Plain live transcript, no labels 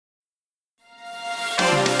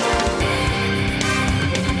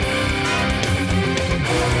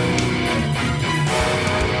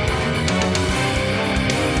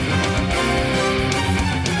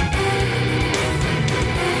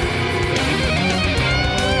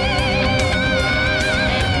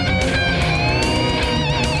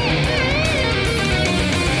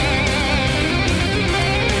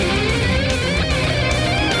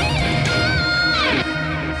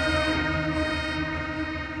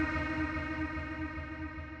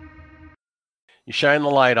You shine the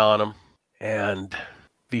light on them, and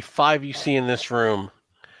the 5 you see in this room,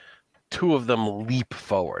 2 of them leap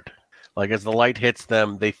forward. Like as the light hits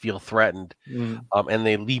them, they feel threatened, and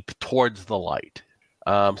they leap towards the light.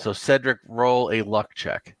 So Cedric, roll a luck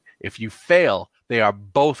check. If you fail, they are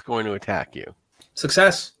both going to attack you.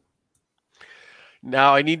 Success.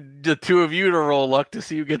 Now I need the 2 of you to roll luck to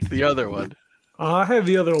see who gets the other one. I have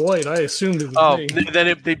the other light. I assumed it was me. Then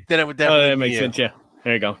it would definitely. Oh, that makes sense. Yeah,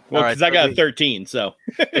 there you go. Well, because I got a 13, so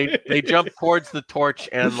they jump towards the torch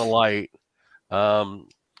and the light.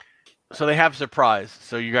 So they have surprise.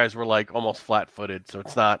 So you guys were like almost flat-footed. So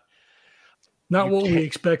it's not what we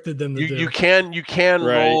expected them to do. You can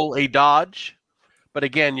roll a dodge, but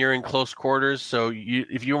again, you're in close quarters. So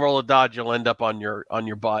if you roll a dodge, you'll end up on your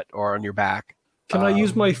butt or on your back. Can I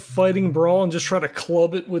use my fighting brawl and just try to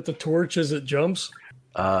club it with the torch as it jumps?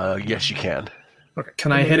 Yes, you can. Okay.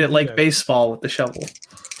 Can I hit it like baseball with the shovel?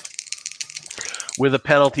 With a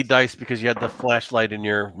penalty dice because you had the flashlight in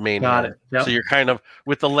your main Got hand. it. Yep. So you're kind of,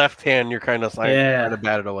 with the left hand, you're kind of trying to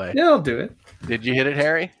bat it away. Yeah, I'll do it. Did you hit it,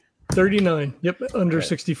 Harry? 39. Yep, under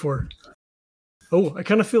 64. Oh, I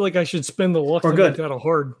kind of feel like I should spend the luck to make that a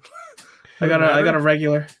hard. I got a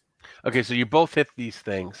regular. Okay, so you both hit these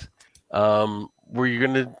things. Were you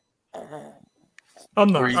gonna? I'm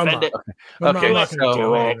not. Okay,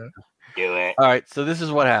 do it. All right, so this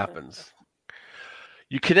is what happens.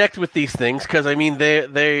 You connect with these things because I mean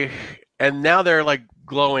they and now they're like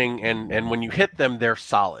glowing and when you hit them they're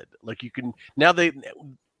solid. Like you can now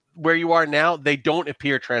where you are now they don't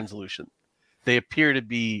appear translucent. They appear to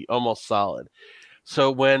be almost solid.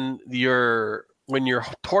 So when your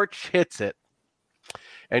torch hits it,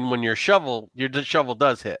 and when your shovel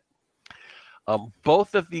does hit,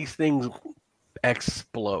 both of these things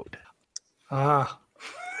explode.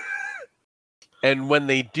 And when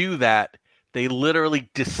they do that, they literally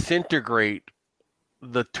disintegrate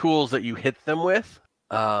the tools that you hit them with.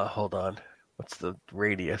 Hold on. What's the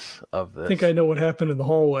radius of this? I think I know what happened in the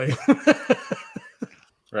hallway.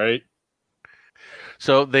 Right.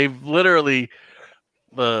 So they've literally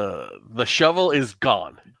the shovel is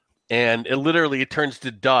gone, and it turns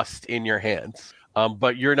to dust in your hands.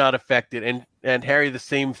 But you're not affected, and Harry, the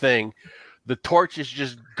same thing. The torch is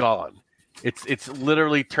just gone. It's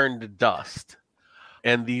literally turned to dust,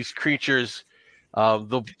 and these creatures,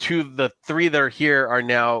 the 3 that are here are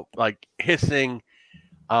now like hissing,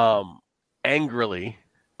 angrily,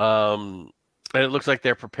 and it looks like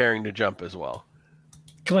they're preparing to jump as well.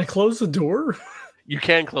 Can I close the door? You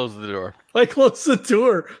can close the door. I close the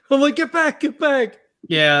door. I'm like, get back.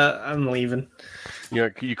 Yeah, I'm leaving.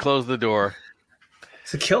 You close the door.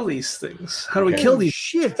 To kill these things. How do we kill these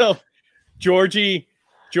shit? So Georgie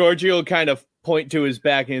will kind of point to his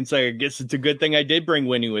back and say, I guess it's a good thing I did bring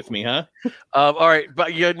Winnie with me, huh? All right,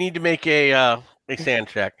 but you need to make a sand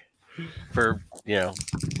check for,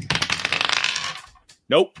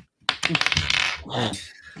 Nope.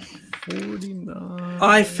 49.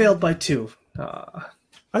 I failed by 2. I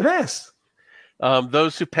passed.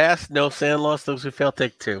 Those who pass, no sand loss. Those who fail,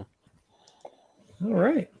 take 2. All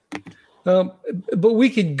right. But we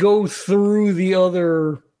could go through the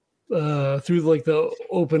other, through like the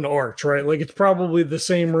open arch, right? Like it's probably the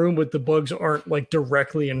same room, but the bugs aren't like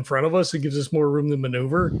directly in front of us. It gives us more room to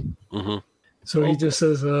maneuver. Mm-hmm. So he just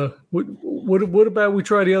says, what about we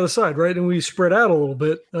try the other side, right? And we spread out a little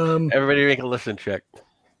bit. Everybody make a listen check.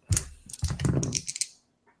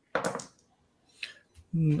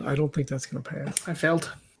 I don't think that's going to pass.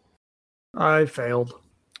 I failed.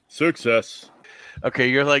 Success. Okay,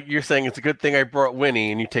 you're saying it's a good thing I brought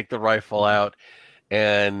Winnie, and you take the rifle out,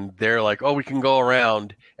 and they're like, oh, we can go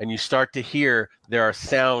around, and you start to hear there are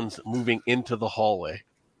sounds moving into the hallway.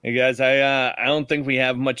 Hey guys, I don't think we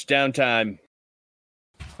have much downtime.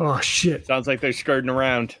 Oh shit! Sounds like they're skirting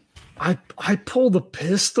around. I pulled a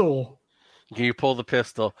pistol. Can you pull the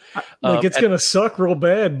pistol? It's gonna suck real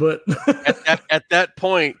bad, but at that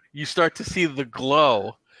point, you start to see the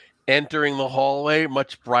glow entering the hallway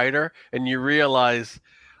much brighter, and you realize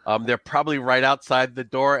they're probably right outside the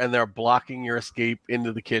door, and they're blocking your escape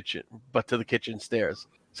into the kitchen, but to the kitchen stairs.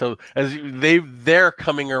 So as they're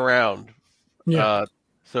coming around. Yeah.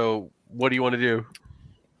 So what do you want to do?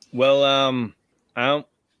 Well,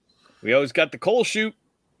 we always got the coal chute.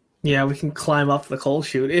 Yeah, we can climb up the coal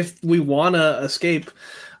chute. If we want to escape,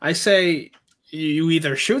 I say you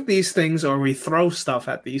either shoot these things or we throw stuff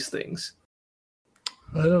at these things.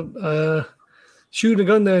 I don't. Shooting a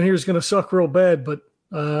gun down here is going to suck real bad, but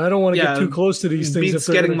I don't want to get too close to these things. It's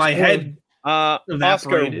getting my head.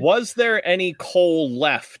 Oscar, was there any coal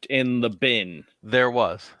left in the bin? There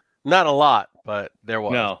was not a lot, but there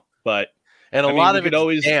was. No, but And a lot of it's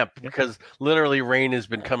always damp because literally rain has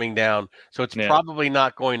been coming down, so it's probably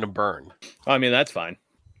not going to burn. I mean, that's fine.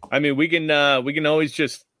 I mean, we can always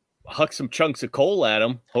just huck some chunks of coal at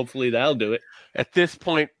them. Hopefully that'll do it. At this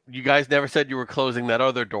point, you guys never said you were closing that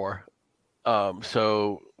other door.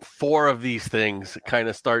 So 4 of these things kind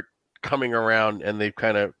of start coming around and they've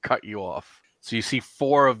kind of cut you off. So you see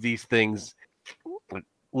 4 of these things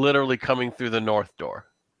literally coming through the north door.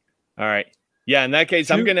 All right. Yeah, in that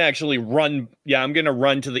case, I'm going to actually run. Yeah, I'm going to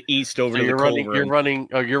run to the east over to the coal room.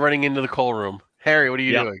 You're running into the coal room. Harry, what are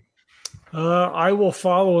you doing? I will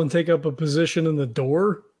follow and take up a position in the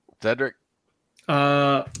door. Cedric?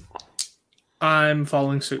 I'm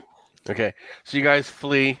following suit. Okay, so you guys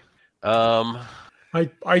flee.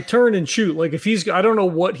 I turn and shoot. Like if I don't know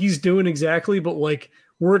what he's doing exactly, but like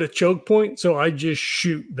we're at a choke point, so I just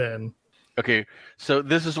shoot then. Okay, so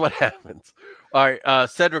this is what happens. All right,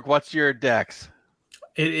 Cedric, what's your dex?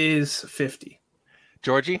 It is 50.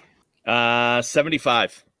 Georgie?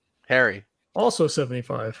 75. Harry? Also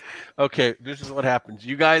 75. Okay, this is what happens.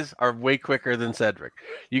 You guys are way quicker than Cedric.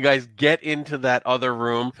 You guys get into that other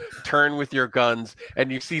room, turn with your guns,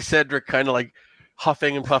 and you see Cedric kind of like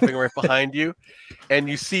huffing and puffing right behind you, and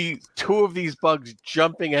you see 2 of these bugs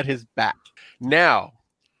jumping at his back. Now,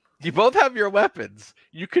 you both have your weapons.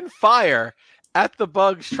 You can fire at the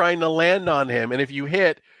bugs trying to land on him, and if you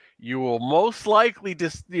hit, you will most likely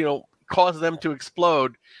just cause them to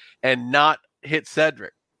explode and not hit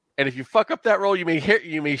Cedric. And if you fuck up that roll, you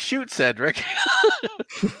may shoot Cedric.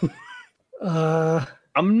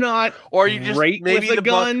 I'm not. Or you just maybe the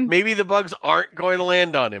gun. Maybe the bugs aren't going to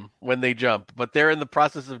land on him when they jump, but they're in the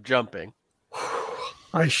process of jumping.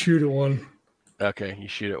 I shoot at one. Okay, you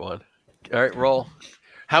shoot at one. All right, roll.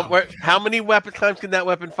 How many weapon times can that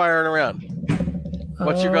weapon fire in a round?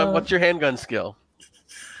 What's your gun? What's your handgun skill?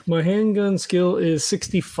 My handgun skill is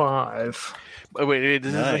 65. Wait,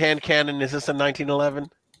 is this a hand cannon? Is this a 1911?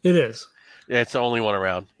 It is. Yeah, it's the only one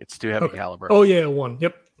around. It's too heavy caliber. Oh yeah, 1.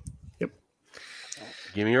 Yep.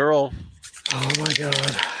 Give me a roll. Oh my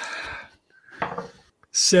god.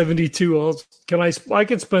 72. I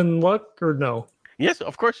can spend luck or no? Yes,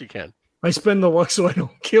 of course you can. I spend the luck so I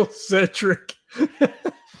don't kill Cedric.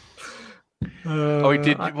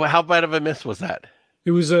 How bad of a miss was that?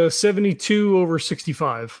 It was a 72 over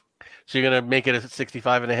 65. So you're gonna make it a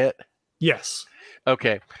 65 and a hit? Yes.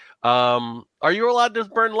 Okay. Are you allowed to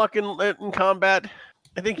burn luck in combat?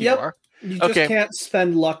 I think you are. You just can't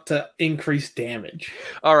spend luck to increase damage.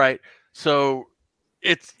 All right. So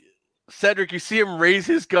it's Cedric. You see him raise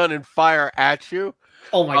his gun and fire at you.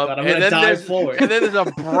 Oh my god! I'm gonna dive forward. And then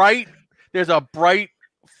there's a bright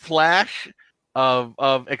flash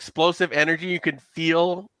of explosive energy. You can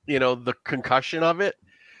feel, the concussion of it.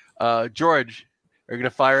 George, are you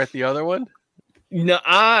gonna fire at the other one? No,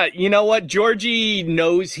 you know what? Georgie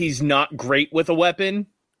knows he's not great with a weapon.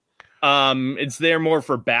 It's there more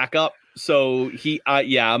for backup. So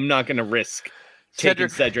I'm not gonna risk taking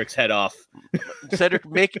Cedric's head off. Cedric,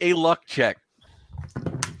 make a luck check.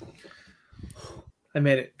 I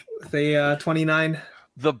made it. The 29.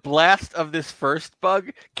 The blast of this first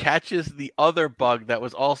bug catches the other bug that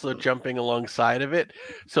was also jumping alongside of it,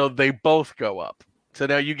 so they both go up. So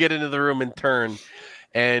now you get into the room and turn,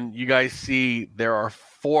 and you guys see there are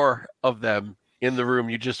 4 of them in the room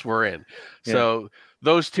you just were in. Yeah. So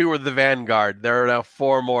those 2 are the vanguard. There are now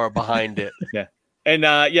 4 more behind it. Yeah. And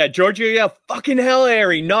Georgia, fucking hell,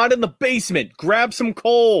 Harry, not in the basement. Grab some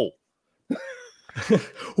coal.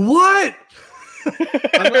 What?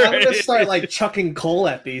 I'm gonna start chucking coal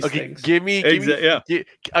at these things. You're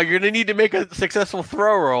gonna need to make a successful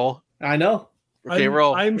throw roll. I know. Okay,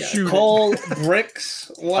 roll. I'm shooting coal,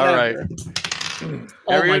 bricks, whatever. All right.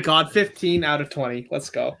 Oh my god, 15 out of 20. Let's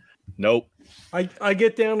go. Nope. I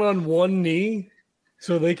get down on one knee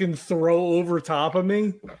so they can throw over top of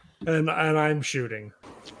me, and I'm shooting.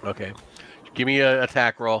 Okay. Give me an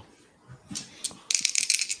attack roll.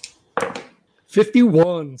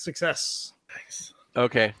 51 success. Nice.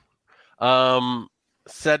 Okay.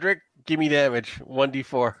 Cedric, give me damage.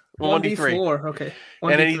 1d4. 1d3. Okay.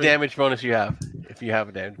 1d3. And any damage bonus you have, if you have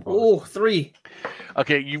a damage bonus. Oh, 3.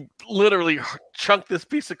 Okay, you literally chunk this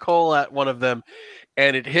piece of coal at one of them,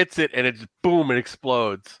 and it hits it, and it's boom, it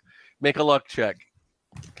explodes. Make a luck check.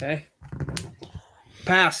 Okay.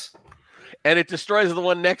 Pass. And it destroys the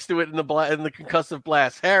one next to it in the concussive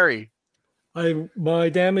blast. Harry. My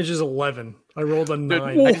damage is 11. I rolled a 9.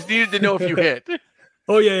 I just needed to know if you hit.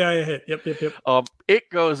 Oh yeah, I hit. Yep. It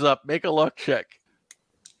goes up. Make a luck check.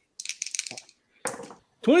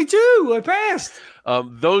 22. I passed.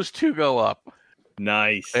 Those 2 go up.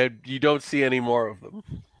 Nice. And you don't see any more of them.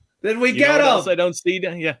 Then we get them. I don't see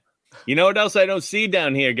them. Yeah. You know what else I don't see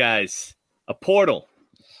down here, guys? A portal.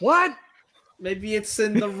 What? Maybe it's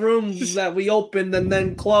in the room that we opened and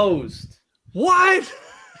then closed. What?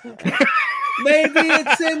 Maybe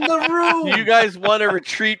it's in the room. Do you guys want to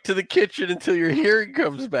retreat to the kitchen until your hearing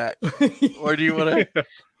comes back? Or do you want to?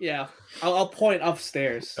 Yeah. I'll point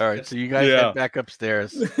upstairs. All right, so you guys head back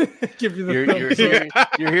upstairs. Give you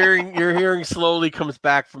the your hearing slowly comes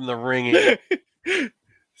back from the ringing.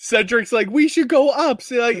 Cedric's like, we should go up.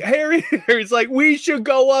 So like Harry's like, we should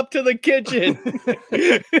go up to the kitchen.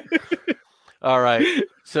 All right.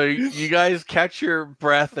 So you guys catch your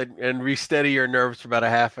breath and re-steady your nerves for about a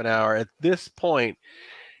half an hour. At this point,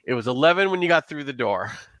 it was 11 when you got through the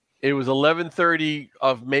door. It was 11:30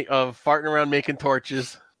 of farting around making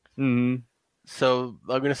torches. Mm-hmm. So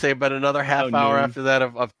I'm going to say about another half hour after that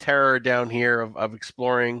of terror down here of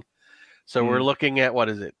exploring. So we're looking at, what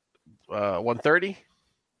is it? 1:30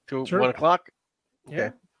 to 1 o'clock?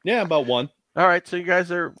 Okay. Yeah, about 1. All right. So you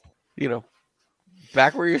guys are,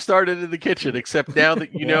 back where you started in the kitchen, except now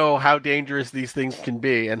that you know how dangerous these things can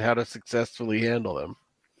be and how to successfully handle them.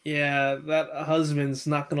 Yeah, that husband's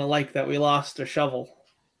not going to like that we lost a shovel.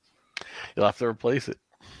 You'll have to replace it.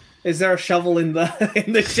 Is there a shovel in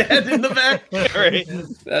the shed in the back? Right.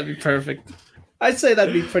 That'd be perfect. I'd say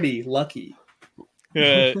that'd be pretty lucky.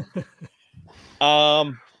 Yeah,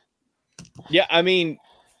 I mean,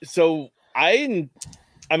 so I'm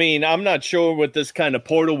not sure what this kind of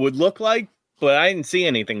portal would look like, but I didn't see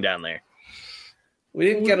anything down there. We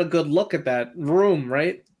didn't get a good look at that room,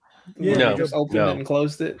 right? Yeah, no, just opened it and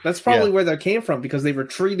closed it. That's probably where they came from because they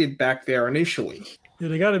retreated back there initially. Yeah,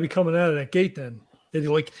 they got to be coming out of that gate then. And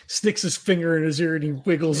he sticks his finger in his ear and he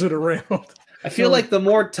wiggles it around. I feel like the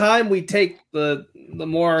more time we take, the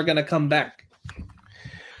more are gonna come back.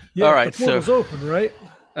 Yeah, all right, the portal's open, right?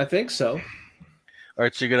 I think so. All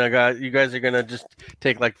right, so you guys are gonna just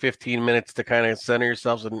take 15 minutes to kind of center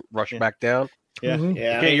yourselves and rush back down. Yeah,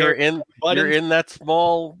 yeah. Okay, you're in that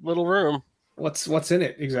small little room. What's in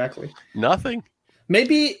it exactly? Nothing.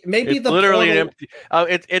 Maybe it's the literally portal...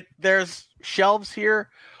 empty. There's shelves here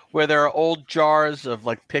where there are old jars of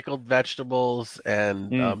pickled vegetables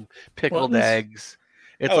and pickled eggs.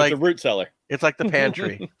 It's it's a root cellar. It's like the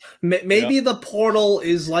pantry. Maybe the portal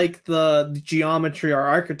is like the geometry or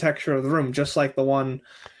architecture of the room, just like the one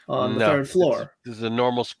on the third floor. This is a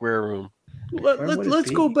normal square room.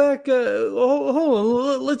 Let's go back.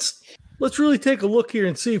 Hold on. Let's really take a look here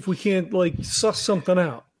and see if we can't suss something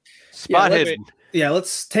out. Spot hidden. Yeah,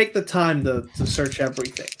 let's take the time to search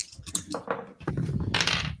everything.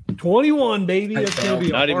 21, baby. That's going to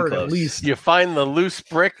be not hard, even close. at least. You find the loose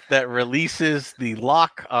brick that releases the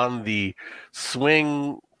lock on the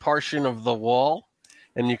swing portion of the wall,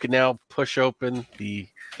 and you can now push open the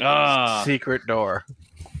secret door.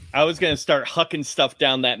 I was going to start hucking stuff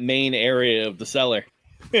down that main area of the cellar.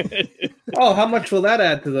 How much will that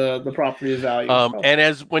add to the property value?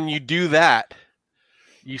 And when you do that,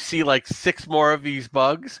 you see 6 more of these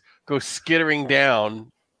bugs go skittering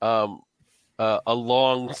down a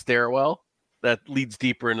long stairwell that leads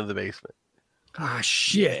deeper into the basement.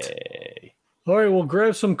 Shit. Hey. All right, well,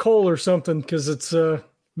 grab some coal or something because it's,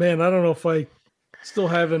 man, I don't know if I still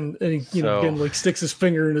haven't any, again, sticks his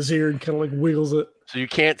finger in his ear and kind of wiggles it. So you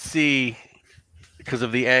can't see because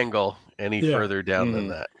of the angle any further down than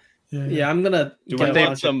that. Yeah, I'm going to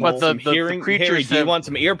get some hearing. Harry, do you want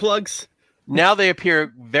some earplugs? Now they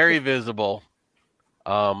appear very visible.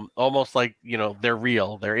 Almost like they're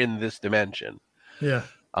real. They're in this dimension. Yeah.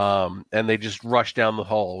 And they just rush down the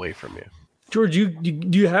hall away from you. George,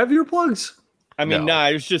 do you have earplugs? I mean, no.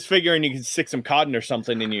 I was just figuring you could stick some cotton or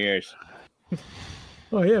something in your ears.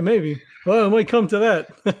 Oh yeah, maybe. Well, it might come to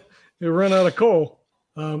that. You run out of coal.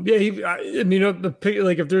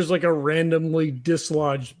 If there's a randomly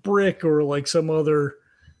dislodged brick or some other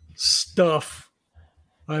stuff,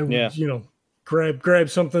 I would grab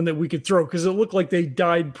something that we could throw because it looked like they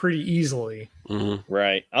died pretty easily. Mm-hmm.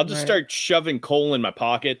 Right. I'll just start shoving coal in my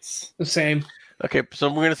pockets. The same. Okay, so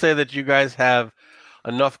we're going to say that you guys have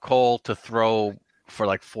enough coal to throw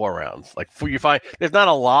for 4 rounds. You find there's not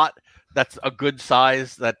a lot that's a good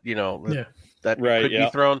size that could be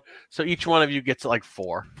thrown. So each one of you gets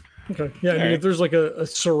 4. Okay. Yeah, if there's a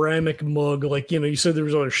ceramic mug, you said there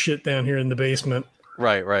was other shit down here in the basement.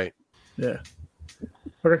 Right. Yeah.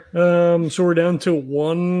 Okay. So we're down to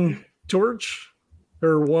 1 torch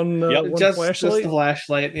or one flashlight. Just the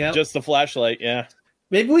flashlight. Yeah. Just the flashlight. Yeah.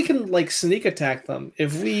 Maybe we can sneak attack them.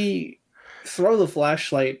 If we throw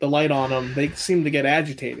the light on them, they seem to get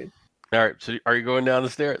agitated. All right. So are you going down the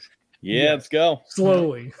stairs? Yeah, let's go.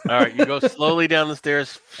 Slowly. All right. You go slowly down the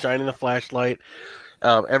stairs, shining the flashlight.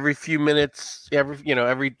 Every few minutes,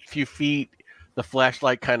 every few feet, the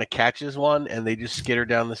flashlight kind of catches one, and they just skitter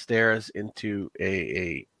down the stairs into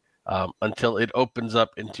until it opens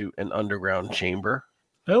up into an underground chamber.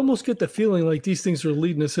 I almost get the feeling like these things are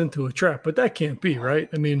leading us into a trap, but that can't be, right?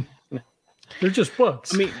 I mean, they're just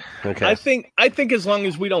bugs. I mean, Okay. I think as long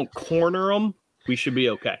as we don't corner them, we should be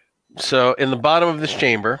okay. So in the bottom of this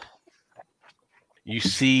chamber, you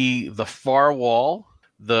see the far wall.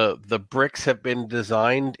 The bricks have been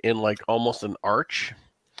designed in like almost an arch,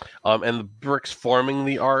 and the bricks forming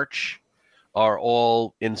the arch are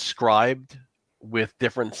all inscribed with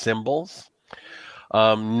different symbols.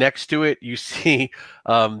 Next to it, you see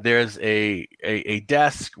there's a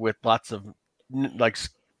desk with lots of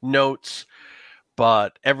notes,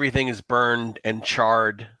 but everything is burned and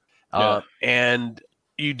charred. And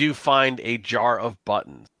you do find a jar of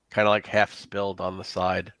buttons, kind of like half spilled on the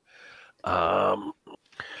side. And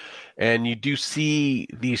you do see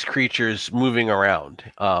these creatures moving around,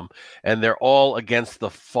 and they're all against the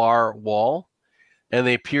far wall, and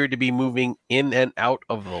they appear to be moving in and out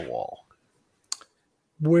of the wall.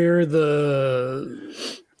 Where the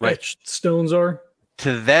etched stones are?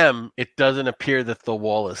 To them, it doesn't appear that the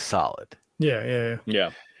wall is solid. Yeah.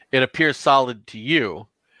 It appears solid to you,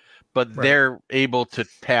 but they're able to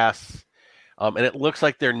pass, and it looks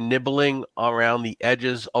like they're nibbling around the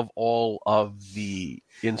edges of all of the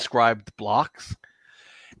inscribed blocks,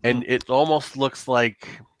 and it almost looks like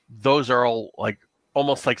those are all like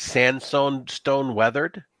almost like sandstone stone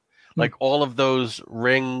weathered, like all of those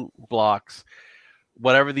ring blocks.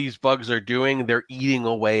 Whatever these bugs are doing, they're eating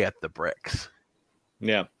away at the bricks.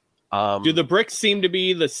 Yeah. Do the bricks seem to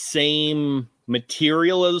be the same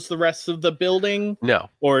material as the rest of the building? No.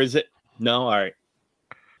 Or is it? No? All right.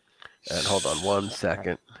 And hold on 1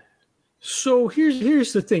 second. So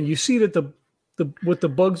here's the thing. You see that the what the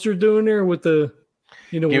bugs are doing there with the,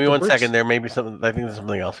 Give me 1 second. There may be something. I think there's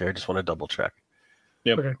something else here. I just want to double check.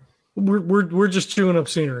 Yep. Okay. We're just chewing up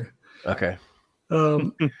scenery. Okay.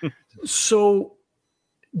 So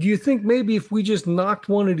do you think maybe if we just knocked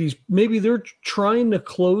one of these, maybe they're trying to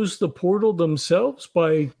close the portal themselves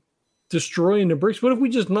by destroying the bricks? What if we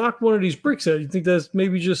just knocked one of these bricks out? You think that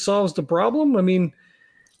maybe just solves the problem? I mean,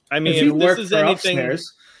 if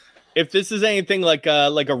this is anything like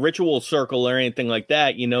a ritual circle or anything like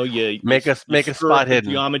that, you make a spot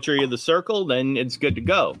hidden. Geometry of the circle, then it's good to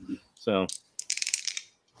go. So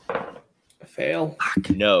fail.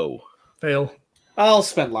 No. Fail. I'll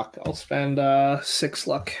spend luck. I'll spend 6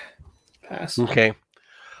 luck. Pass. Okay.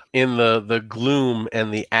 In the gloom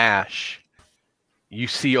and the ash, you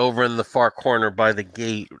see over in the far corner by the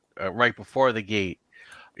gate, right before the gate,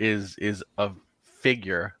 is a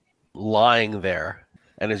figure lying there.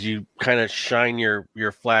 And as you kind of shine your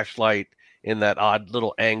flashlight in that odd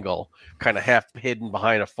little angle, kind of half hidden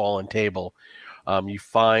behind a fallen table, you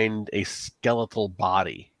find a skeletal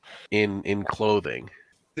body in clothing.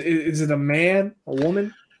 Is it a man, a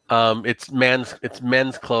woman? It's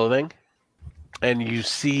men's clothing, and you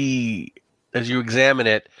see as you examine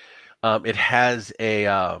it, it has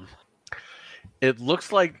a. It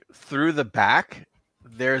looks like through the back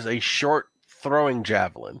there's a short throwing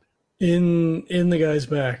javelin in the guy's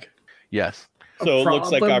back. Yes. So it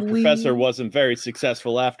looks like our professor wasn't very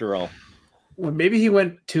successful after all. Well, maybe he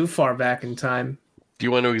went too far back in time. Do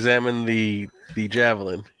you want to examine the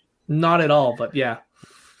javelin? Not at all, but yeah.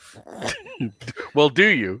 Well, do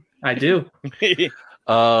you? I do. I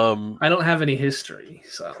don't have any history,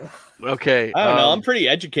 so. Okay. I don't know. I'm pretty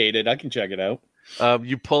educated. I can check it out.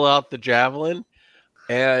 You pull out the javelin,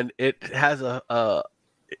 and it has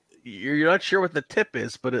you're not sure what the tip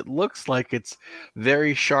is, but it looks like it's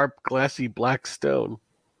very sharp, glassy black stone.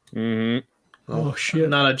 Mm-hmm. Oh shit! I'm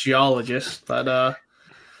not a geologist, but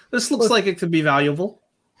this looks like it could be valuable.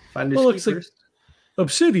 It looks like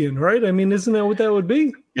obsidian, right? I mean, isn't that what that would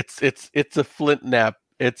be? It's a flint knap.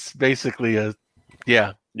 It's basically a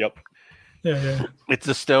Yep. Yeah. It's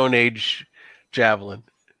a Stone Age javelin.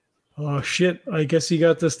 Oh shit! I guess you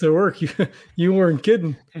got this to work. You weren't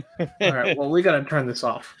kidding. All right. Well, we got to turn this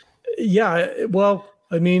off. Yeah. Well,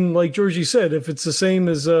 I mean, like Georgie said, if it's the same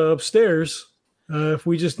as upstairs, if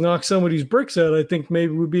we just knock some of these bricks out, I think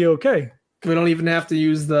maybe we'd be okay. We don't even have to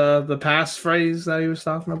use the pass phrase that he was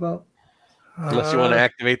talking about. Unless you want to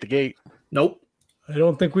activate the gate. Nope. I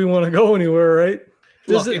don't think we want to go anywhere, right?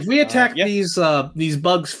 Look, if we attack these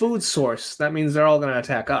bugs' food source, that means they're all going to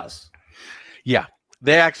attack us. Yeah.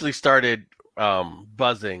 They actually started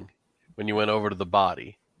buzzing when you went over to the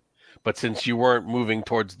body. But since you weren't moving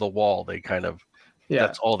towards the wall, they kind of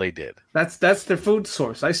that's all they did. That's their food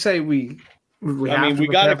source. I say we we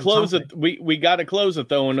got to close it. We got to close it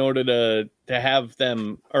though in order to have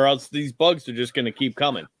them, or else these bugs are just going to keep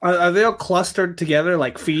coming. Are they all clustered together,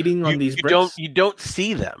 like feeding on these bricks? You don't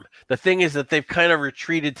see them. The thing is that they've kind of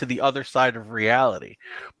retreated to the other side of reality.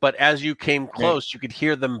 But as you came close, you could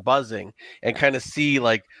hear them buzzing and kind of see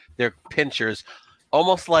like their pinchers,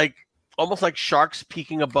 almost like sharks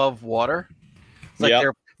peeking above water. It's like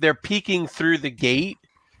they're peeking through the gate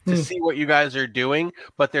to see what you guys are doing,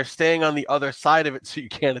 but they're staying on the other side of it so you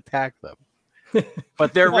can't attack them.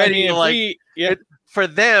 But they're ready to for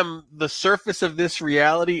them, the surface of this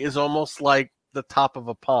reality is almost like the top of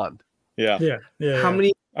a pond. Yeah. How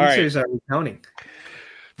many creatures are we counting?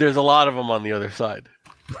 There's a lot of them on the other side.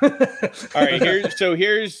 All right,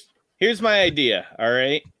 here's my idea. All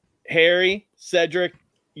right, Harry, Cedric,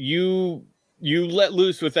 you let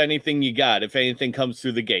loose with anything you got. If anything comes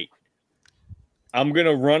through the gate, I'm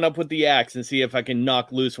gonna run up with the axe and see if I can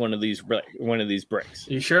knock loose one of these bricks.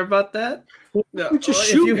 You sure about that?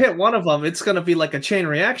 If you hit one of them, it's gonna be like a chain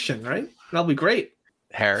reaction, right? That'll be great.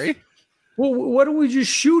 Harry? Well, why don't we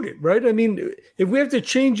just shoot it, right? I mean, if we have to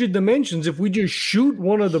change the dimensions, if we just shoot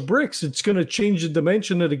one of the bricks, it's going to change the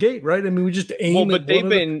dimension of the gate, right? I mean, we just aim. Well, but they've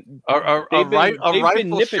been a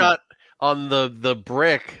rifle shot on the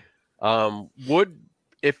brick would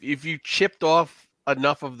if you chipped off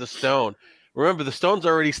enough of the stone. Remember, the stone's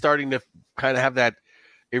already starting to kind of have that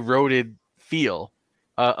eroded feel.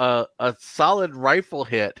 A solid rifle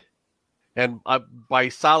hit, and by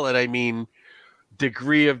solid I mean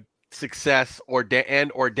degree of success or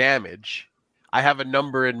damage. I have a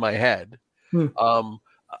number in my head.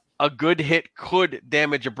 A good hit could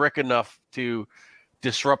damage a brick enough to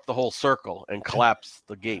disrupt the whole circle and collapse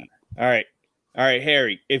the gate. All right,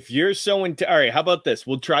 Harry. If you're so into, all right, how about this?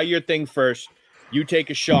 We'll try your thing first. You take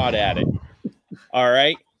a shot at it. All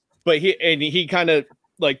right, but he kind of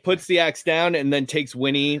like puts the axe down and then takes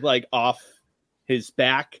Winnie like off his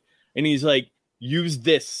back, and he's like, "Use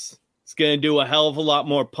this. It's going to do a hell of a lot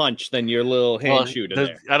more punch than your little hand shooter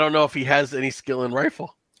there." I don't know if he has any skill in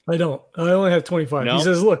rifle. I don't. I only have 25. No? He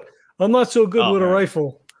says, "Look, I'm not so good with a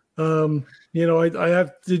rifle. I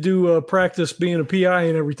have to do practice being a PI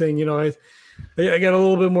and everything. I got a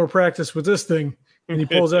little bit more practice with this thing." And he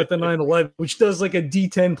pulls out the 911, which does like a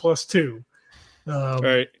D10 plus 2.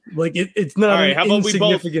 Right. Like it's not an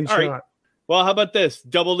insignificant shot. Right. Well, how about this?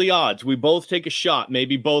 Double the odds. We both take a shot.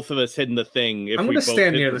 Maybe both of us hitting the thing. If I'm going to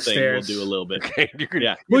stand near the stairs. We'll do a little bit. Okay, put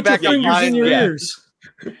your fingers in your ears.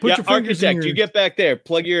 Put your fingers in your ears. You get back there.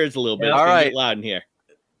 Plug your ears a little bit. Yeah, all right. Get loud in here.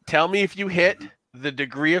 Tell me if you hit the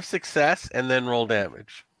degree of success and then roll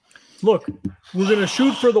damage. Look, we're going to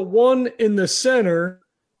shoot for the one in the center.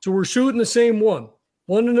 So we're shooting the same one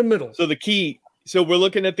in the middle. So so we're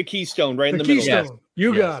looking at the keystone right in the middle. Keystone. Yes.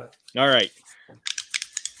 You got it. All right.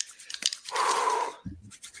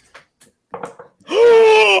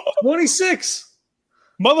 26.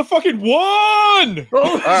 Motherfucking one. Oh,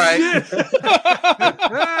 all right. Shit.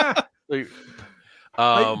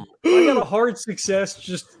 I got a hard success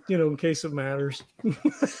just, in case it matters.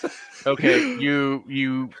 Okay.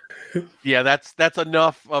 That's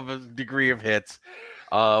enough of a degree of hits.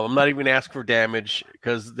 I'm not even going to ask for damage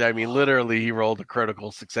because, literally he rolled a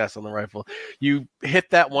critical success on the rifle. You hit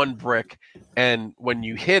that one brick, and when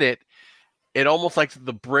you hit it, it almost like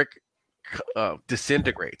the brick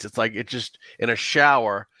disintegrates. It's like it's just in a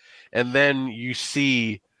shower, and then you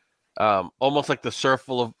see almost like the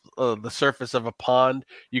surface of a pond.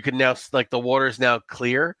 You can now, like, the water is now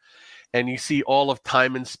clear, and you see all of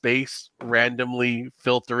time and space randomly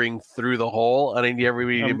filtering through the hole. And I need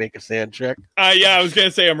everybody to make a sand check. I was going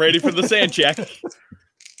to say, I'm ready for the sand check.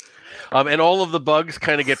 And all of the bugs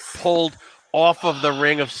kind of get pulled off of the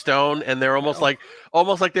ring of stone, and they're almost like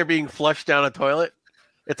they're being flushed down a toilet.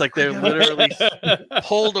 It's like they're literally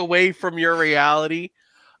pulled away from your reality.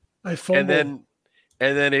 And then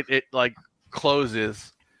it like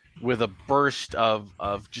closes with a burst of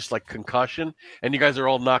just like concussion, and you guys are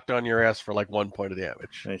all knocked on your ass for like 1 point of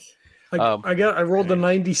damage. Nice. I rolled a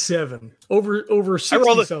 97 over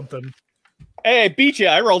 60 something. Hey, I beat you.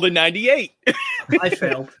 I rolled a 98. I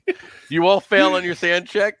failed. You all fail on your sand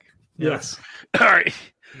check? Yes. All right.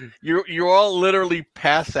 You all literally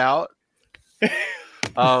pass out.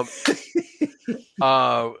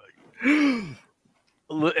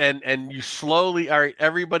 And you slowly, all right,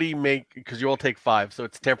 everybody because you all take 5, so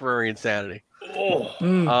it's temporary insanity.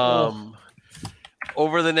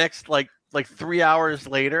 Over the next like 3 hours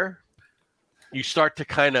later, you start to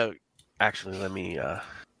kind of, actually, let me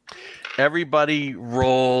everybody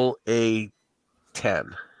roll a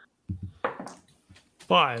 10.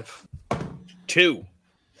 5. 2.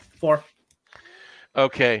 4.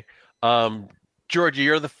 Okay. Georgie,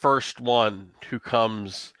 you're the first one who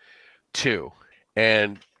comes to,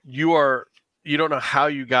 and you don't know how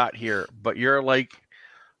you got here, but you're like,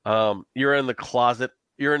 you're in the closet.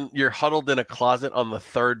 You're huddled in a closet on the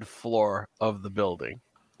 3rd floor of the building.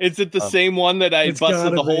 Is it the same one that I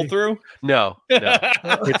busted the hole through? No.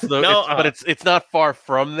 It's not far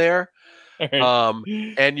from there.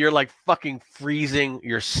 Right. And you're like fucking freezing.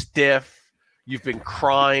 You're stiff. You've been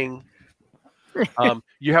crying.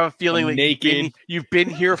 You have a feeling that you've been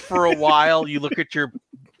here for a while. You look at your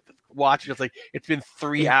watch, and it's been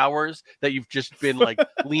 3 hours that you've just been like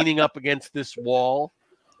leaning up against this wall.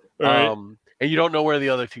 Right. And you don't know where the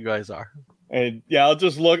other 2 guys are. And I'll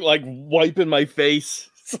just look like wiping my face.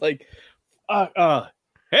 It's like,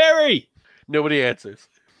 Harry. Nobody answers.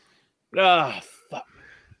 Fuck.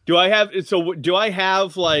 Do I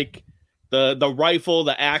have like the rifle,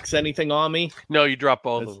 the axe, anything on me? No, you drop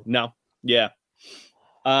both of them. No. Yeah.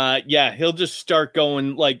 He'll just start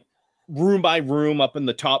going like room by room up in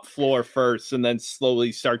the top floor first, and then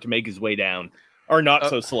slowly start to make his way down. Or not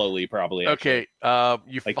so slowly, probably. Actually.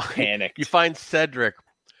 Okay. Panicked. You find Cedric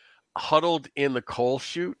huddled in the coal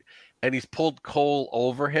chute, and he's pulled coal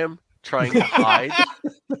over him, trying to hide.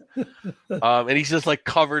 And he's just like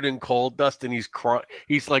covered in coal dust, and he's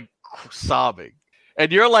like sobbing.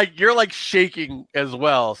 And you're like shaking as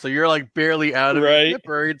well, so you're like barely out of it.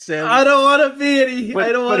 Buried Sam. I don't want to be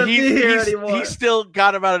here anymore. He's still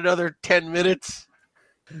got about another 10 minutes.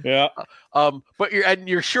 Yeah. But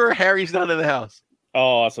you're sure Harry's not in the house.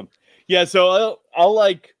 Oh, awesome. Yeah. So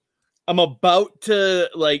I'm about to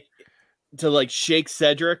shake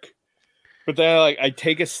Cedric, but then I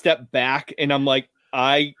take a step back, and I'm like,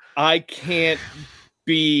 I can't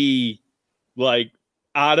be like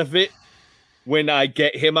out of it. When I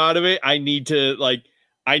get him out of it, I need to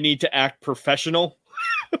act professional,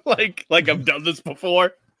 like I've done this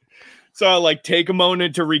before. So I like take a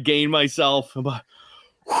moment to regain myself. I'm like,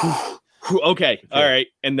 okay, all right,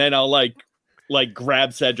 and then I'll like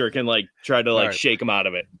grab Cedric and like try to shake him out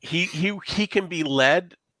of it. He can be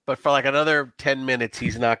led, but for like another 10 minutes,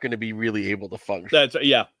 he's not going to be really able to function.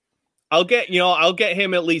 I'll get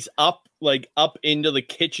him at least up into the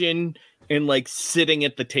kitchen and like sitting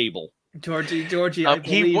at the table. Georgie, I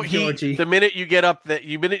believe Georgie. The minute you get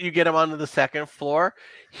him onto the 2nd floor,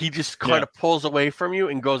 he just kind of pulls away from you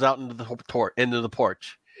and goes out into the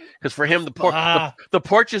porch. Because for him, the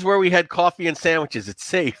porch is where we had coffee and sandwiches. It's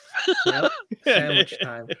safe. Yep. Sandwich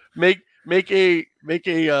time. Make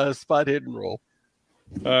a spot hidden roll.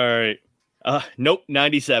 All right. Nope.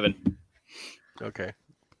 97. Okay.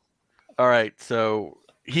 All right. So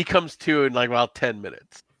he comes to in like about 10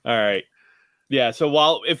 minutes. All right. Yeah, so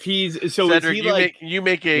Cedric, you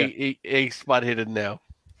make a spot hidden now.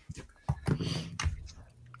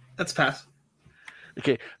 That's pass.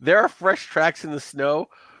 Okay, there are fresh tracks in the snow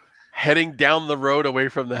heading down the road away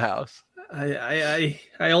from the house. I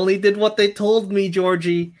only did what they told me,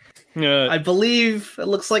 Georgie. I believe it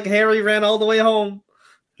looks like Harry ran all the way home.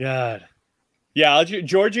 God. Yeah,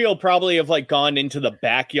 Georgie will probably have like gone into the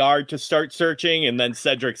backyard to start searching, and then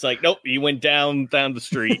Cedric's like, nope, he went down the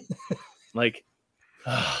street. Like,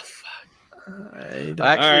 oh fuck!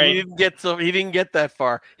 Actually, he didn't get that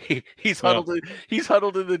far. He's huddled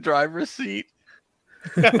in the driver's seat.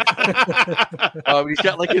 He's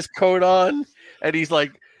got like his coat on, and he's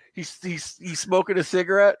smoking a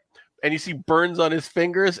cigarette, and you see burns on his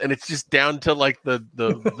fingers, and it's just down to like the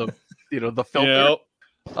the filter.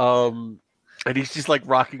 Yep. And he's just like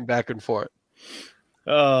rocking back and forth.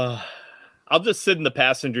 I'll just sit in the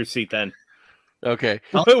passenger seat then. Okay.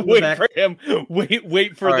 Wait for him.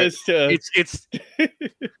 Wait for this to. It's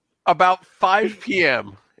about 5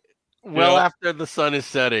 p.m. Well after the sun is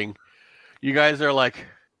setting. You guys are like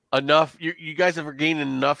enough. You guys have regained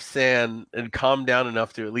enough sand and calmed down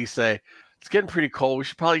enough to at least say it's getting pretty cold. We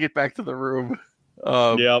should probably get back to the room.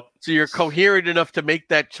 Yep. So you're coherent enough to make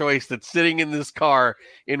that choice that sitting in this car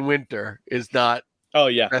in winter is not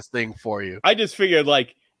the best thing for you. I just figured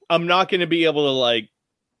like I'm not going to be able to like.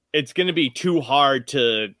 It's going to be too hard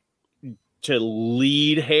to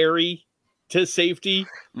lead Harry to safety.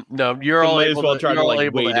 No, you're all able to try to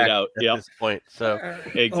like wait it out at this point. So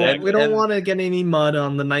exactly, we don't want to get any mud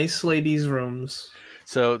on the nice ladies' rooms.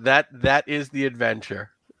 So that is the adventure.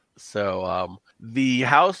 So the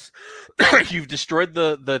house, you've destroyed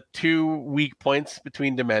the 2 weak points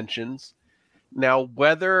between dimensions. Now,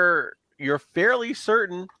 whether you're fairly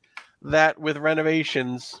certain that with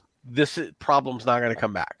renovations, this problem's not going to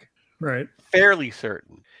come back. Right. Fairly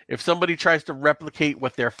certain. If somebody tries to replicate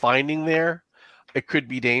what they're finding there, it could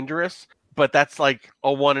be dangerous. but that's like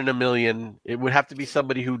a 1 in a million. It would have to be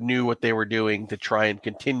somebody who knew what they were doing to try and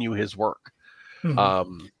continue his work.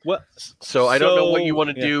 So I don't know what you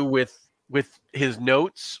want to do with his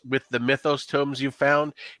notes, with the mythos tomes you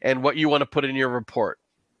found, and what you want to put in your report.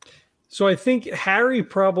 So I think Harry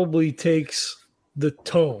probably takes the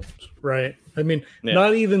tomes, right? I mean,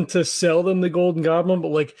 not even to sell them the Golden Goblin, but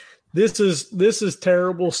like this is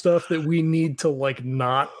terrible stuff that we need to like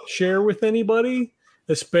not share with anybody,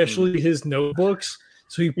 especially his notebooks.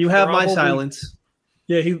 So you have my silence.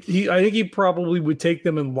 Yeah, he I think he probably would take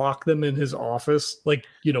them and lock them in his office, like,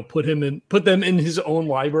 you know, put them in his own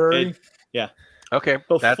library. Okay.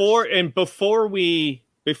 Before we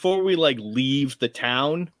like leave the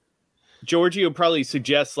town, Georgie would probably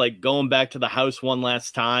suggest like going back to the house one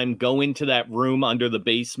last time, go into that room under the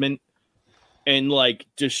basement and like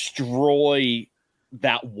destroy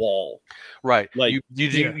that wall. Right. Like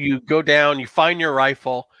you go down, you find your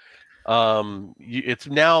rifle. It's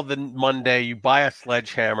now the Monday. You buy a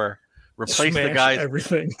sledgehammer, replace the guy's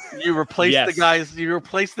everything. You replace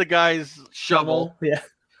the guy's shovel. Yeah.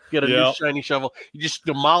 Get a new shiny shovel. You just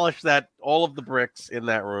demolish all of the bricks in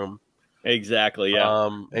that room. Exactly. Yeah.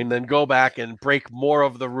 And then go back and break more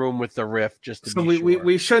of the room with the rift. Just to be sure.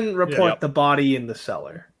 we shouldn't report the body in the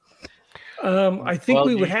cellar. I think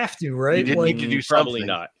we would have to, right? You didn't need to do something. Probably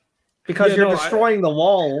not, because you're destroying the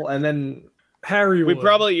wall, and then Harry. We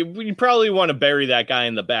probably want to bury that guy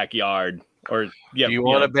in the backyard, or do you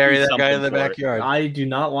want to bury that guy in the backyard? I do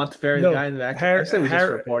not want to bury the guy in the backyard. I say we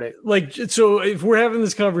just report it. Like, so if we're having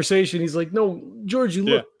this conversation, he's like, "No, Georgie,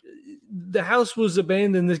 look, the house was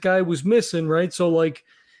abandoned. This guy was missing, right? So like,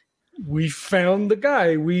 we found the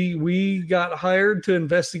guy. We got hired to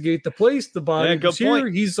investigate the place. The body was here.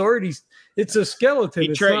 He's already." It's a skeleton.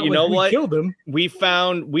 It's not like we killed him. We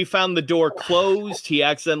found the door closed. He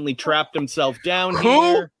accidentally trapped himself down here.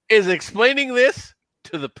 Who is explaining this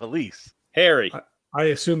to the police? Harry. I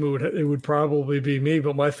assume it would probably be me,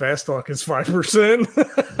 but my fast talk is 5%.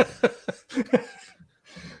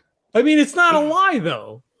 I mean, it's not a lie,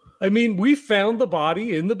 though. I mean, we found the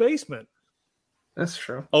body in the basement. That's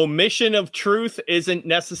true. Omission of truth isn't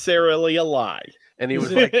necessarily a lie. And he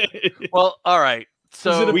was like, well, all right.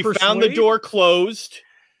 So we found the door closed.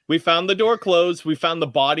 We found the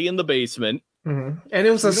body in the basement. Mm-hmm. And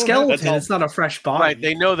it was a skeleton. It's not a fresh body. Right.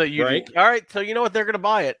 They know that you. Right. All right. So you know what? They're going to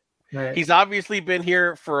buy it. Right. He's obviously been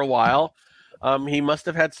here for a while. He must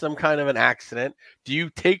have had some kind of an accident. Do you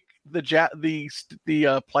take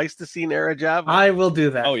the Pleistocene era javelin? I will do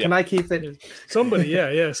that. Oh, yeah. Can I keep it?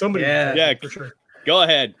 Somebody. Somebody. Yeah, for sure. Go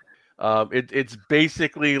ahead. It's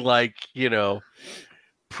basically like, you know,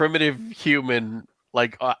 primitive human.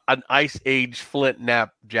 Like an ice age flint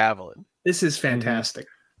nap javelin. This is fantastic.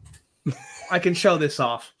 I can show this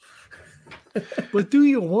off. But do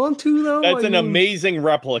you want to, though? That's an amazing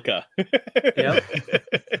replica. Yep.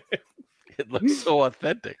 It looks so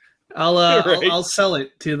authentic. I'll sell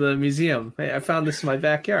it to the museum. Hey, I found this in my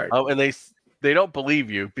backyard. And they don't believe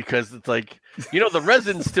you because it's like, you know, the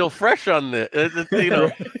resin's still fresh on the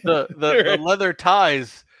the leather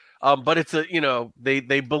ties. But it's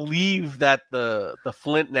they believe that the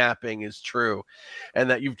flint napping is true, and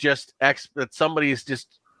that you've just that somebody's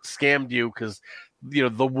just scammed you because you know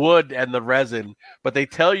the wood and the resin. But they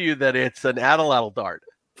tell you that it's an atlatl dart.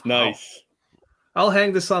 Nice. I'll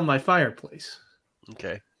hang this on my fireplace.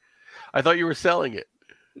 Okay. I thought you were selling it.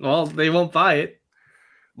 Well, they won't buy it.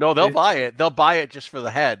 No, they'll buy it. They'll buy it just for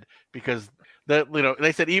the head because.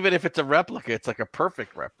 They said even if it's a replica, it's like a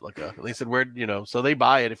perfect replica. And they said so they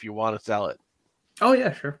buy it if you want to sell it. Oh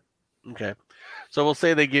yeah, sure. Okay, so we'll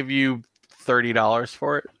say they give you $30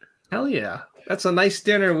 for it. Hell yeah, that's a nice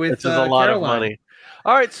dinner with. This is a lot of money.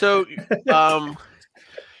 All right, so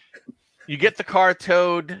you get the car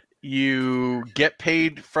towed. You get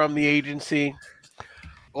paid from the agency.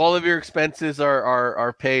 All of your expenses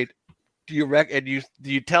are paid. Do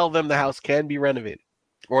you tell them the house can be renovated?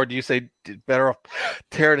 Or do you say better off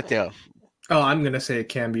tearing it down? Oh, I'm going to say it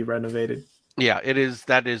can be renovated. Yeah, it is.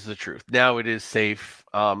 That is the truth. Now it is safe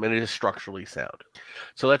and it is structurally sound.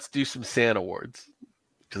 So let's do some SAN awards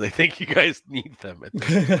because I think you guys need them. At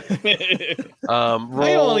this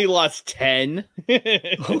I only lost 10.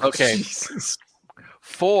 Okay. Jesus.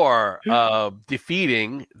 For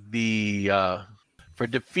defeating the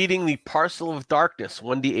parcel of darkness,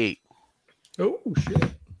 1d8. Oh, shit.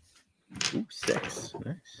 Ooh, 6.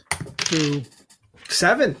 Nice. 2.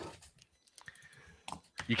 7.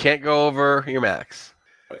 You can't go over your max.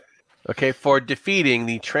 Okay, for defeating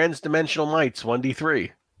the transdimensional mites,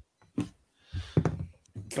 1d3.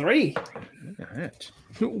 3.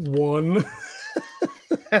 1.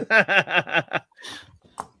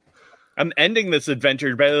 I'm ending this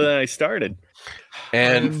adventure better than I started.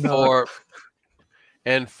 And for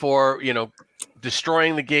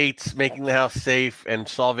destroying the gates, making the house safe, and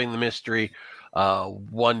solving the mystery,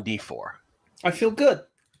 1d4. I feel good.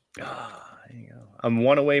 There you go. I'm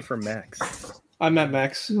 1 away from max. I'm at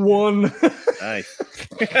max. 1. Nice.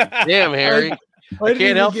 Damn, Harry. I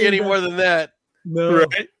can't help you any more than that. No.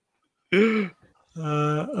 Right?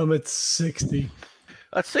 I'm at 60.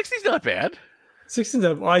 60's not bad. 60.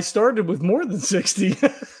 I started with more than 60.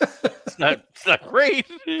 It's not great.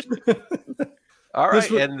 All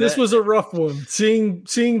right. This was a rough one.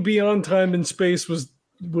 Seeing beyond time and space was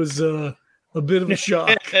a bit of a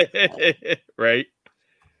shock. Right.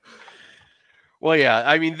 Well, yeah.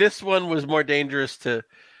 I mean, this one was more dangerous to.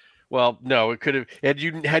 Well, no, it could have. Had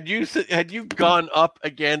you gone up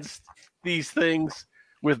against these things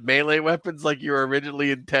with melee weapons like you were originally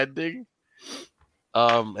intending,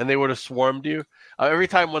 and they would have swarmed you. Every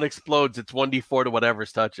time one explodes, it's 1d4 to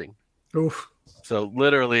whatever's touching. Oof. So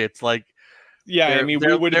literally, it's like. Yeah, I mean,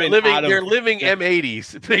 we would have been living. out of... They're living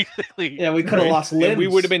M80s, basically. Yeah, we could have lost limbs. And we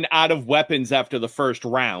would have been out of weapons after the first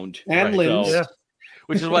round. And limbs. Yeah.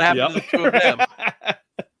 Which is what happened to the two of them.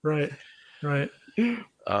 Right.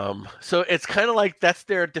 So it's kind of like that's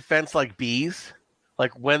their defense, like bees.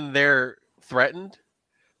 Like when they're threatened,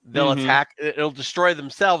 they'll attack. It'll destroy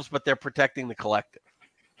themselves, but they're protecting the collective.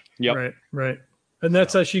 Yep. Right. And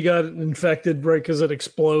that's how she got infected, right? Because it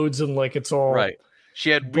explodes and like it's all right. She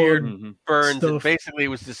had weird burns. Stuff. And basically, it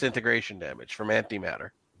was disintegration damage from antimatter.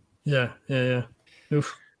 Yeah.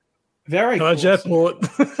 Oof. Very Dodge cool. that bullet.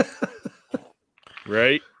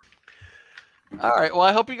 Right. All right. Well,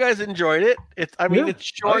 I hope you guys enjoyed it. It's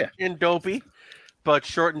short and dopey, but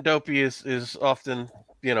short and dopey is often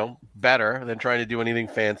better than trying to do anything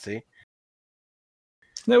fancy.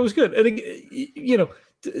 That was good, and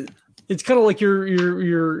it's kind of like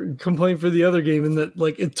your complaint for the other game in that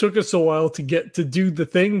like it took us a while to get to do the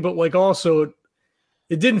thing, but like also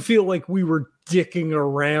it didn't feel like we were dicking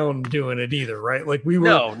around doing it either, right? Like we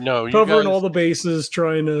were covering all the bases,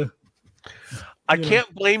 trying to. I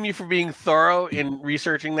can't blame you for being thorough in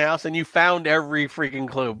researching the house, and you found every freaking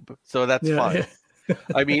clue, so that's fine. Yeah.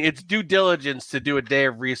 I mean, it's due diligence to do a day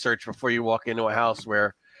of research before you walk into a house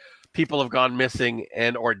where people have gone missing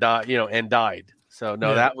and died. So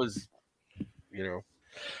that was,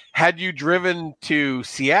 had you driven to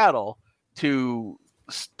Seattle to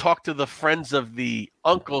talk to the friends of the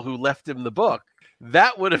uncle who left him the book,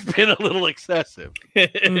 that would have been a little excessive.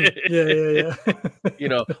 Yeah.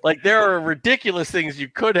 Like there are ridiculous things you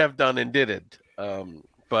could have done and didn't.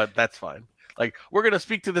 But that's fine. Like we're going to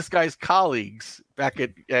speak to this guy's colleagues back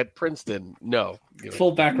at Princeton. No.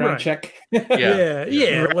 Full background check.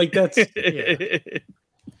 Yeah. Like that's,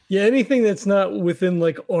 yeah, anything that's not within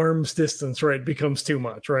like arm's distance, right, becomes too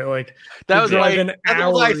much, right? Like that was why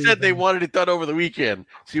I said they wanted it done over the weekend,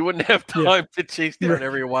 so you wouldn't have time to chase down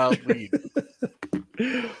every wild lead.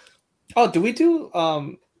 Oh, do we do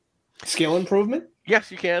skill improvement?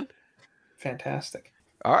 Yes, you can. Fantastic.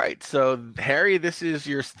 All right, so Harry, this is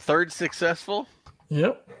your third successful.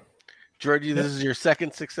 Yep. Georgie, this is your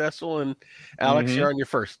second successful, and Alex, you're on your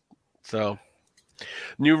first. So,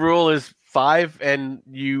 new rule is 5, and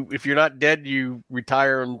if you're not dead, you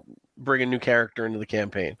retire and bring a new character into the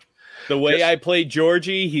campaign. The way I play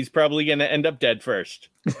Georgie, he's probably going to end up dead first.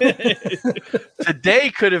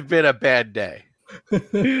 Today could have been a bad day.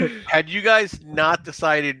 Had you guys not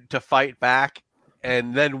decided to fight back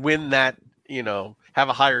and then win that, have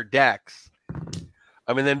a higher dex,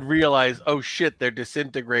 then realize, oh shit, they're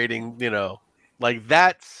disintegrating, like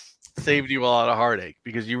that's saved you a lot of heartache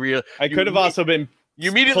because I could have also been. You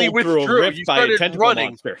immediately withdrew. You started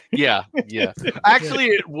running. Yeah. Actually,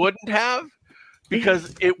 it wouldn't have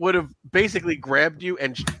because it would have basically grabbed you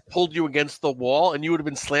and pulled you against the wall, and you would have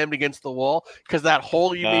been slammed against the wall because that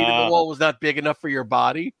hole you made in the wall was not big enough for your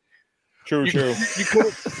body. True.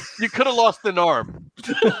 You could have lost an arm.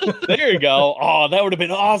 There you go. Oh, that would have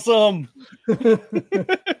been awesome.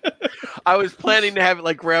 I was planning to have it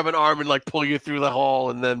like grab an arm and like pull you through the hole,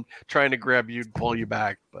 and then trying to grab you and pull you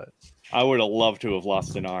back, but. I would have loved to have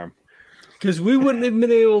lost an arm. Because we wouldn't have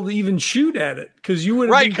been able to even shoot at it. Because you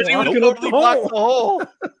would have been totally blocked the hole.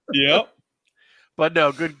 Yep. But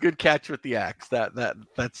no, good catch with the axe. That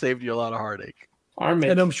saved you a lot of heartache.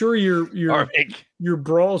 And I'm sure your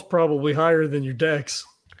brawl's probably higher than your dex.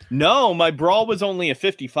 No, my brawl was only a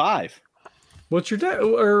 55. What's your dex?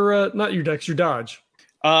 Or not your dex, your dodge.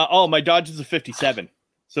 My dodge is a 57.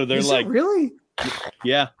 So they're Is it really?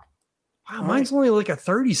 Yeah. Wow, mine's only like a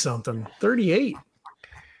 30-something, 38.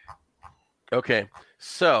 Okay,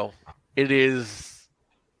 so it is.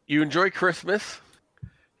 You enjoy Christmas.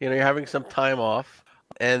 you're having some time off,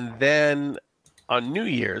 and then on New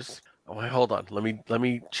Year's. Oh, wait, hold on. Let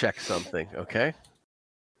me check something. Okay,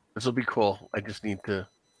 this will be cool. I just need to.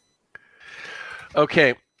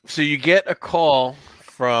 Okay, so you get a call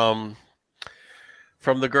from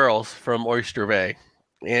the girls from Oyster Bay,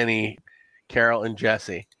 Annie, Carol, and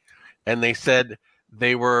Jesse, and they said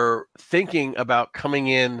they were thinking about coming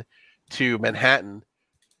in to Manhattan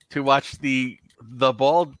to watch the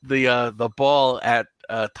ball at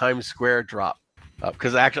Times Square drop.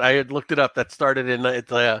 Because actually, I had looked it up. That started in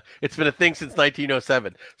it's been a thing since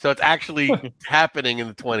 1907, so it's actually happening in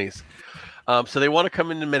the 20s. So they want to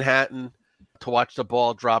come into Manhattan to watch the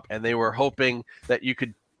ball drop, and they were hoping that you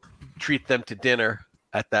could treat them to dinner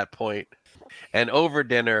at that point. And over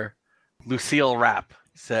dinner, Lucille Rapp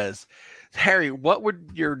says, "Harry, what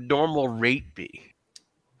would your normal rate be?"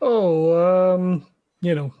 Oh,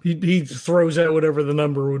 he throws out whatever the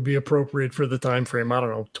number would be appropriate for the time frame. I don't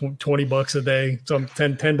know, $20 a day, some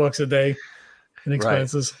 $10 a day in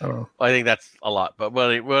expenses. Right. I don't know. I think that's a lot, but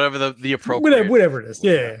whatever the appropriate, whatever it is,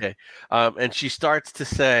 yeah. Okay. And she starts to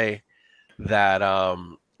say that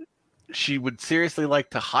she would seriously like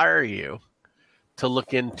to hire you to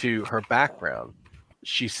look into her background.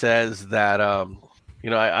 She says that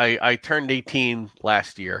I turned 18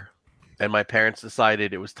 last year, and my parents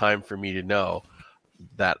decided it was time for me to know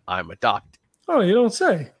that I'm adopted. Oh, you don't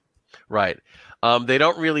say. Right. They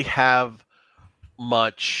don't really have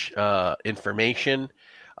much information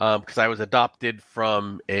because I was adopted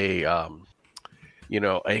from a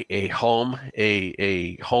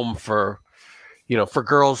home for for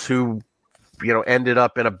girls who ended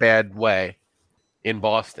up in a bad way in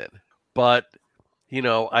Boston. But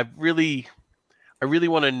I really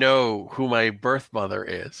want to know who my birth mother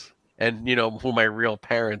is and who my real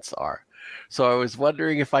parents are. So I was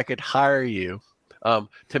wondering if I could hire you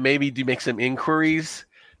to maybe make some inquiries.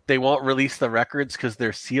 They won't release the records because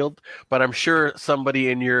they're sealed, but I'm sure somebody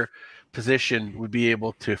in your position would be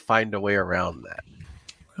able to find a way around that.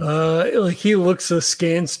 He looks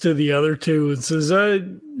askance to the other two and says,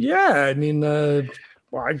 "Yeah, I mean, I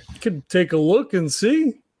could take a look and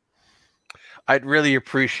see." I'd really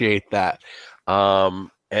appreciate that.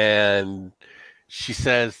 And she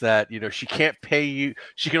says that, she can't pay you.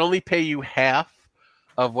 She can only pay you half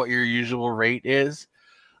of what your usual rate is,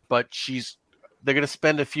 but they're going to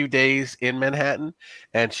spend a few days in Manhattan,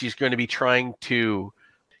 and she's going to be trying to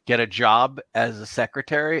get a job as a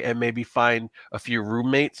secretary and maybe find a few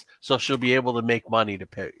roommates, so she'll be able to make money to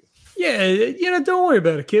pay you. Yeah, don't worry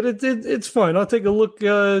about it, kid. It's fine. I'll take a look.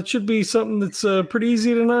 It should be something that's pretty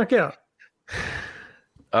easy to knock out.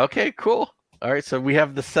 Okay, cool. All right, so we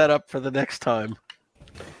have the setup for the next time,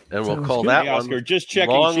 and we'll call that one. Oscar, just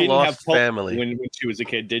checking. Long she didn't Lost have polio Family when she was a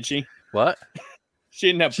kid, did she? What? She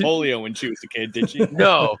didn't have polio when she was a kid, did she?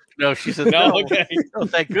 No. She said no. No. Okay. Oh,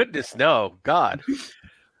 thank goodness, no. God.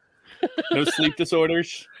 No sleep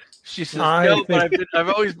disorders. She says no, but I've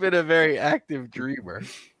always been a very active dreamer.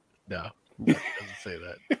 No. Doesn't say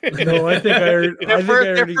that. No, I think I heard.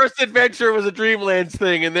 Their first adventure was a Dreamlands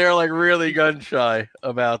thing, and they're like really gun shy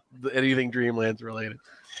about anything Dreamlands related.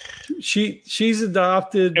 She's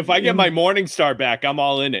adopted. If I get my Morningstar back, I'm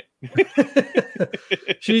all in it.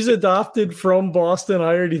 She's adopted from Boston.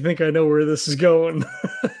 I already think I know where this is going.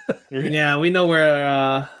 Yeah, we know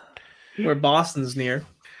where Boston's near.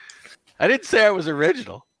 I didn't say I was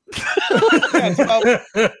original.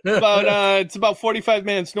 It's about 45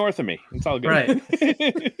 minutes north of me. It's all good. Right.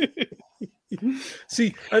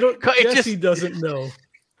 See, Jesse doesn't know.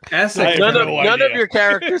 None of your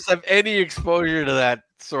characters have any exposure to that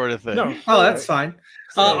sort of thing. No. Oh, that's fine.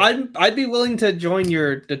 I'd be willing to join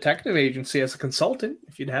your detective agency as a consultant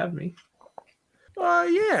if you'd have me.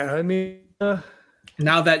 Yeah. I mean,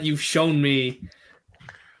 now that you've shown me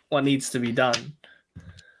what needs to be done.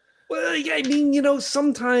 Well, I mean,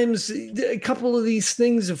 sometimes a couple of these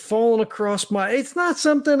things have fallen across it's not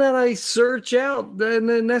something that I search out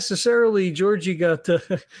necessarily. Georgie got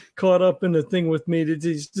caught up in the thing with me.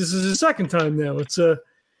 This is the second time now. It's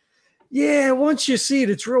once you see it,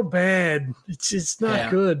 it's real bad. It's not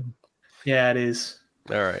good. Yeah, it is.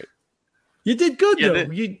 All right. You did good though.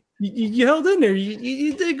 You held in there.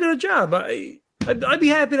 You did a good job. I'd be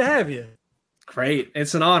happy to have you. Great.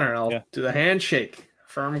 It's an honor. I'll do the handshake.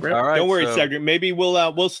 Firm grip. All right, don't worry, Cedric. Maybe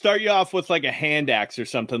we'll start you off with like a hand axe or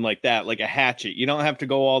something like that, like a hatchet. You don't have to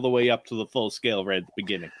go all the way up to the full scale right at the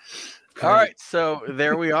beginning. All right, so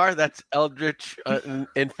there we are. That's Eldritch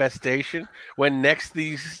Infestation. When next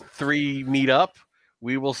these three meet up,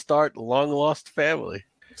 we will start Long Lost Family,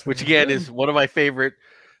 which again is one of my favorite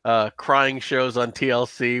crying shows on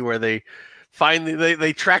TLC, where they Finally,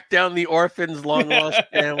 they track down the orphan's long lost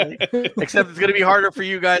family. Except it's going to be harder for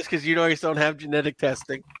you guys because you guys don't have genetic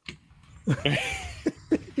testing.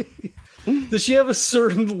 Does she have a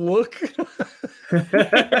certain look?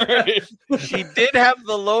 She did have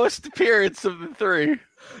the lowest appearance of the three.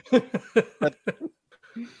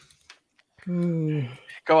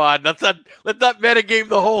 Come on, let's not metagame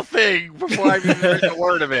the whole thing before I even heard a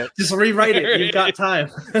word of it. Just rewrite it. You've got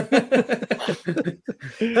time.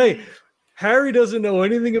 Hey, Harry doesn't know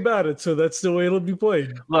anything about it, so that's the way it'll be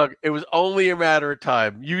played. Look, it was only a matter of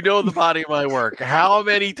time. You know the body of my work. How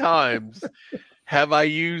many times have I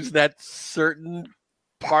used that certain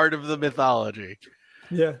part of the mythology?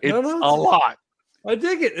 Yeah, it's a lot. I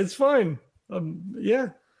dig it. It's fine. Yeah.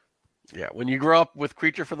 Yeah, when you grow up with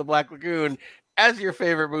Creature from the Black Lagoon as your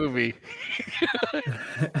favorite movie.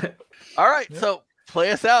 All right, so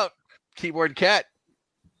play us out, Keyboard Cat.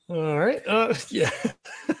 All right. Yeah.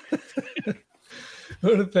 I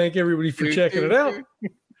want to thank everybody for checking it out.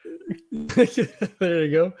 There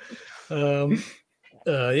you go.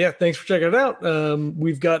 Yeah, thanks for checking it out.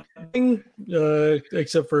 We've got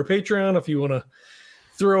except for a Patreon. If you want to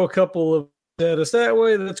throw a couple of at us that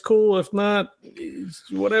way, that's cool. If not,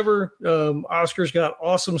 whatever. Oscar's got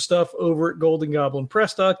awesome stuff over at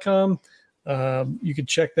goldengoblinpress.com. You can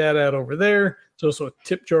check that out over there. There's also a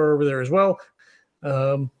tip jar over there as well.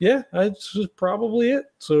 Yeah, that's probably it.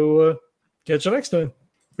 So catch you next time.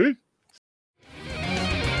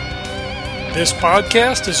 This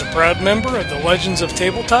podcast is a proud member of the Legends of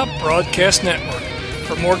Tabletop Broadcast Network.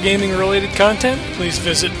 For more gaming-related content, please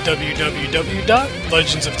visit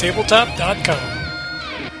www.legendsoftabletop.com.